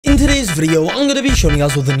today's video, I'm going to be showing you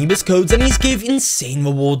guys all the newest codes and these give insane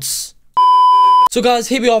rewards. So guys,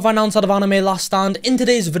 here we are right now inside of Anime Last Stand. In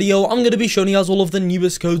today's video, I'm going to be showing you guys all of the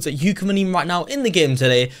newest codes that you can redeem right now in the game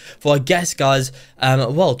today for, I guess, guys,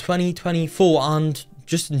 well, 2024 and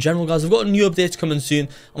just in general, guys. I've got new updates coming soon.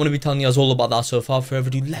 I'm going to be telling you guys all about that. So far, further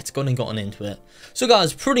ado, let's go and get on into it. So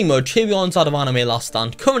guys, pretty much here we are inside of Anime Last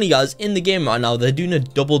Stand. Currently, guys, in the game right now, they're doing a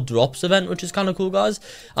double drops event, which is kind of cool, guys.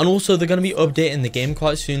 And also, they're going to be updating the game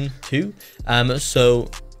quite soon too.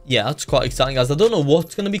 So yeah, that's quite exciting, guys. I don't know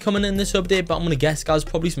what's going to be coming in this update, but I'm going to guess, guys,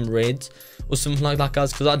 probably some raids or something like that,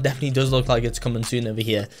 guys, because that definitely does look like it's coming soon over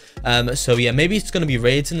here. So yeah, maybe it's going to be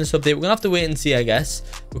raids in this update. We're going to have to wait and see, I guess,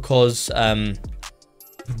 because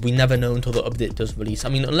we never know until the update does release. I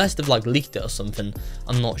mean, unless they've like leaked it or something,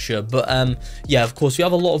 I'm not sure. But yeah, of course, we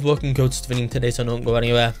have a lot of working codes to redeem today, so don't go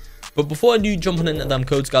anywhere. But before I do jump on into them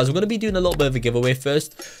codes, guys, we're going to be doing a little bit of a giveaway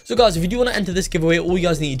first. So guys, if you do want to enter this giveaway, all you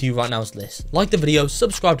guys need to do right now is this: like the video,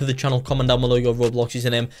 subscribe to the channel, comment down below your Roblox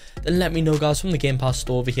username, then let me know, guys, from the Game Pass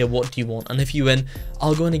store over here, what do you want? And if you win,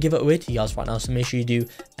 I'll go in and give it away to you guys right now. So make sure you do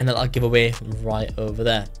enter that giveaway right over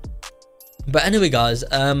there. But anyway, guys,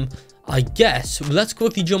 I guess let's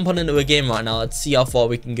quickly jump on into a game right now. Let's see how far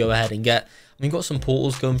we can go ahead and get. We've got some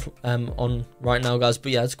portals going on right now, guys.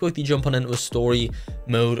 But yeah, let's quickly jump on into a story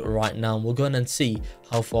mode right now. We'll go in and see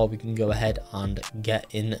how far we can go ahead and get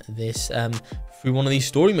in this through one of these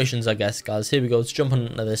story missions, I guess, guys. Here we go. Let's jump on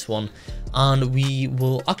into this one, and we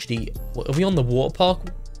will actually. Are we on the water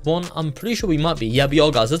park one? I'm pretty sure we might be. Yeah, we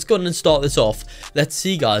are, guys. Let's go ahead and start this off. Let's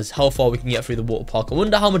see, guys, how far we can get through the water park. I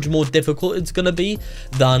wonder how much more difficult it's gonna be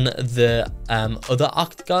than the other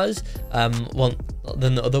act, guys. Well,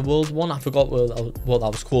 than the other world one. I forgot what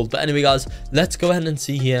that was called. But anyway, guys, let's go ahead and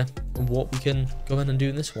see here what we can go ahead and do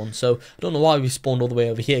in this one. So I don't know why we spawned all the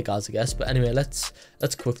way over here, guys, I guess. But anyway, let's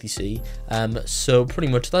quickly see. So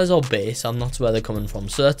pretty much there's our base, and that's where they're coming from.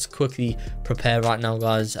 So let's quickly prepare right now,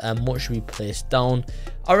 guys. What should we place down?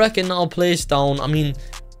 I reckon I'll place down, I mean,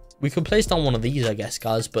 we could place down one of these, I guess,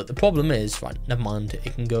 guys, but the problem is, right, never mind,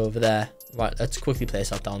 it can go over there. Right, let's quickly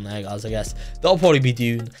place that down there, guys. I guess that'll probably be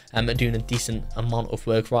doing a decent amount of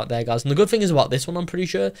work right there, guys. And the good thing is about this one, I'm pretty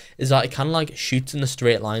sure, is that it can like shoots in a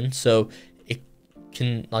straight line, so it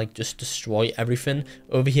can like just destroy everything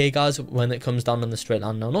over here, guys, when it comes down in the straight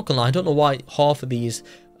line. Now, not gonna lie, I don't know why half of these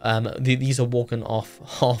these are walking off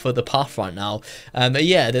half of the path right now. But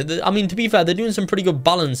yeah, I mean, to be fair, they're doing some pretty good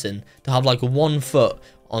balancing to have like 1 foot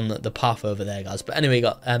on the path over there, guys. But anyway,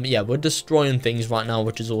 yeah, we're destroying things right now,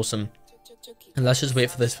 which is awesome. And let's just wait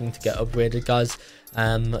for this thing to get upgraded, guys.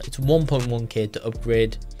 It's 1.1k to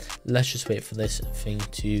upgrade. Let's just wait for this thing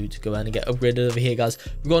to go ahead and get upgraded over here, guys.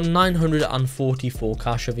 We've got 944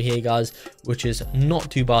 cash over here, guys, which is not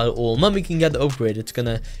too bad at all. And when we can get the upgrade, it's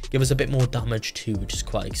gonna give us a bit more damage too, which is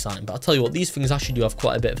quite exciting. But I'll tell you what, these things actually do have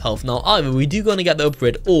quite a bit of health. Now, either we do gonna get the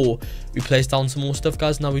upgrade or we place down some more stuff,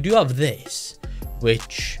 guys. Now we do have this,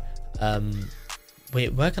 which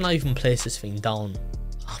wait, where can I even place this thing down?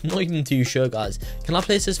 I'm not even too sure, guys. Can I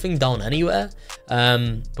place this thing down anywhere?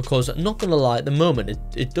 Because I'm not gonna lie, at the moment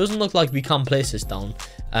it doesn't look like we can place this down.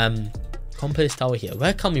 Can't place tower here.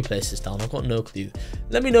 Where can we place this down? I've got no clue.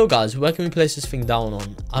 Let me know, guys, where can we place this thing down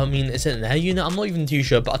on? I mean, is it an air unit? I'm not even too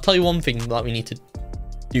sure, but I'll tell you one thing that we need to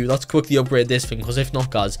do. Let's quickly upgrade this thing, because if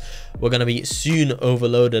not, guys, we're gonna be soon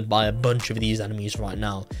overloaded by a bunch of these enemies right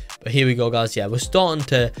now. But here we go, guys. Yeah, we're starting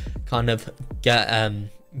to kind of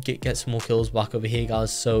get some more kills back over here,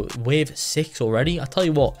 guys. So wave 6 already. I tell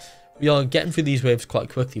you what, we are getting through these waves quite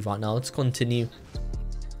quickly right now. Let's continue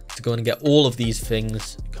to go and get all of these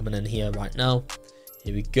things coming in here right now.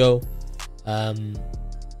 Here we go.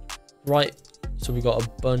 Right, so we got a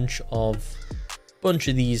bunch of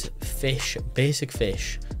these fish, basic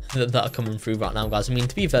fish that are coming through right now, guys. I mean,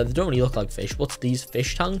 to be fair, they don't really look like fish. What's these?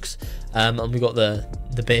 Fish tanks. And we got the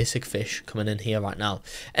basic fish coming in here right now.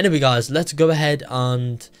 Anyway, guys, let's go ahead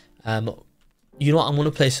and you know what, I'm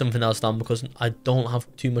gonna place something else down because I don't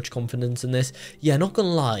have too much confidence in this. Yeah, not gonna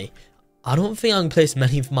lie, I don't think I can place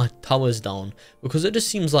many of my towers down because it just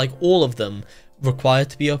seems like all of them require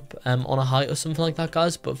to be up on a height or something like that,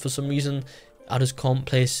 guys. But for some reason, I just can't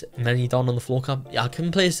place many down on the floor. Yeah, I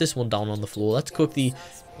can place this one down on the floor. Let's quickly,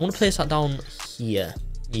 I want to place that down here.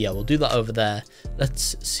 Yeah, we'll do that over there.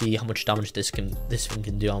 Let's see how much damage this thing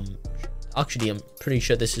can do. I'm pretty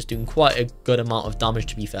sure this is doing quite a good amount of damage,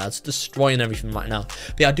 to be fair. It's destroying everything right now.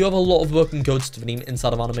 But yeah, I do have a lot of working codes to redeem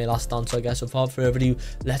inside of Anime Last Stand. So I guess without further ado,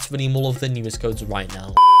 let's redeem all of the newest codes right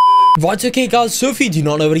now. Right, okay guys, so if you do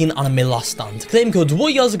not know already, in Anime Last Stand, claim codes,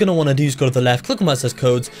 what you guys are going to want to do is go to the left, click on where it says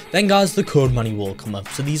codes, then guys, the code menu will come up.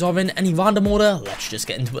 So these are in any random order, let's just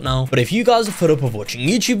get into it now. But if you guys are fed up of watching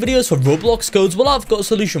YouTube videos for Roblox codes, well, I've got a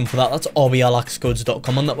solution for that. That's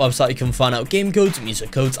rblxcodes.com. On that website, you can find out game codes,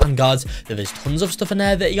 music codes, and guys, there is tons of stuff in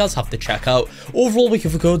there that you guys have to check out. Overall, we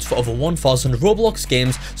cover codes for over 1,000 Roblox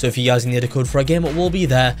games, so if you guys need a code for a game, it will be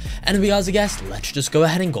there. Anyway guys, I guess, let's just go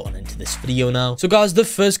ahead and go on into this video now. So guys, the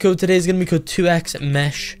first code today is going to be code 2x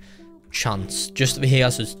mesh chance. Just over here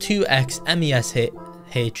guys, so it's 2x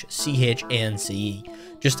MESHCHANCE.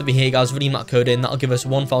 Just over here guys, redeem that code in, that'll give us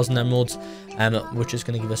 1,000 emeralds, which is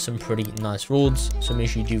going to give us some pretty nice rewards, so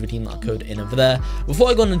make sure you do redeem that code in over there. Before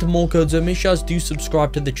I go on into more codes, make sure you guys do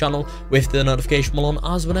subscribe to the channel with the notification bell on,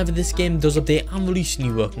 as whenever this game does update and release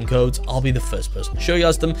new working codes, I'll be the first person to show you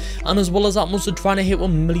guys them. And as well as that, I'm also trying to hit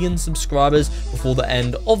 1 million subscribers before the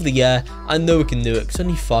end of the year. I know we can do it because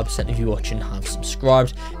only 5% of you watching have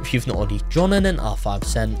subscribed. If you've not already joined in and are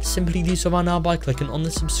 5%, simply do so right now by clicking on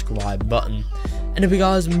the subscribe button. Anyway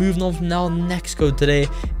guys, moving on from now, next code today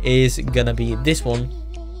is gonna be this one,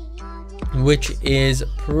 which is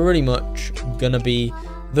pretty much gonna be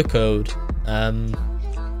the code.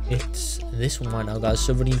 It's this one right now guys,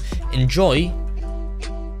 so really enjoy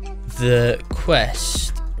the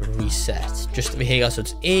quest reset. Just over here guys, so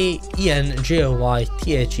it's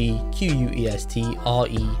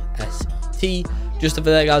AENJOYTHEQUESTRESET. Just over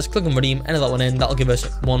there guys, click on redeem, enter that one in, that'll give us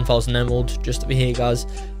 1,000 emeralds. Just over here guys,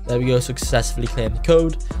 there we go, successfully claim the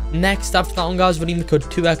code. Next, after that one guys, redeem the code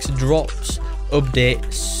 2x drops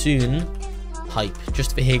update soon hype.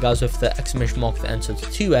 Just over here guys, with the exclamation mark at the end, so it's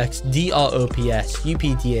 2x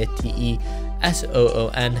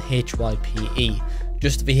DROPSUPDATESOONHYPE.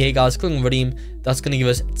 Just over here guys, click on redeem, that's going to give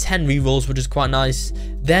us 10 rerolls, which is quite nice.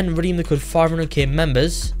 Then redeem the code 500k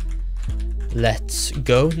members. Let's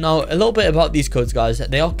go. Now, a little bit about these codes guys,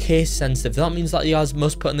 they are case sensitive. That means that you guys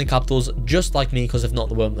must put in the capitals just like me, because if not,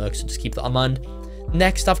 they won't work, so just keep that in mind.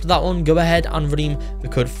 Next, after that one, go ahead and redeem the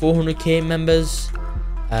code 400k members.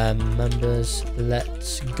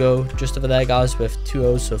 Let's go. Just over there guys, with 2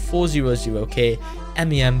 O's, so 400k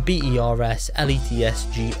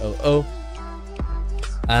MEMBERSLETSGOO.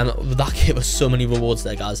 That gave us so many rewards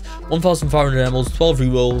there guys, 1,500 emeralds, 12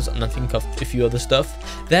 rerolls, and I think of a few other stuff.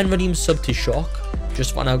 Then redeem sub to shock,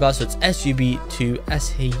 just right now guys, so it's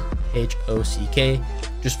SUB2SHOCK.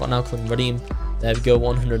 Just right now, click redeem, there we go,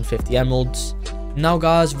 150 emeralds. Now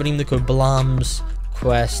guys, redeem the code BLAMS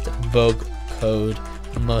quest bug code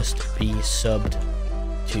must be subbed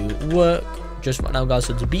to work. Just right now guys,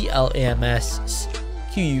 so it's BLAMSQUEST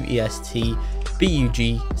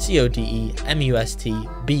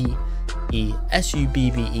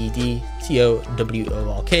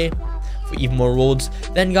BUGCODEMUSTBESUBBEDTOWORK for even more rewards.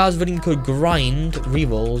 Then guys, redeem code grind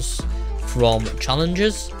rerolls from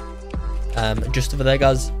challenges. Just over there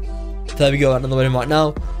guys, there we go, another one right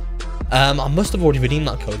now. I must have already redeemed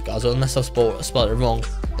that code guys, unless I've spelled it wrong.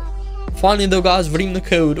 Finally though guys, redeem the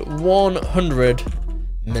code 100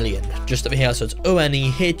 million. Just over here, so it's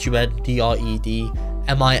ONEHUNDRED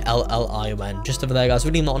MILLION. Just over there guys,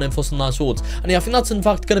 redeem that one in for some nice rewards. And yeah, I think that's in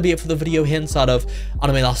fact going to be it for the video here inside of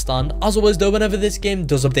Anime Last Stand. As always though, whenever this game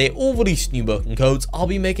does update or release new working codes, I'll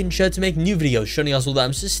be making sure to make new videos showing you guys all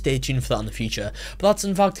them, so stay tuned for that in the future. But that's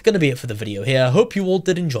in fact going to be it for the video here. I hope you all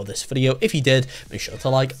did enjoy this video. If you did, make sure to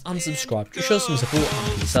like and subscribe to show some support,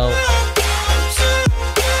 and peace out.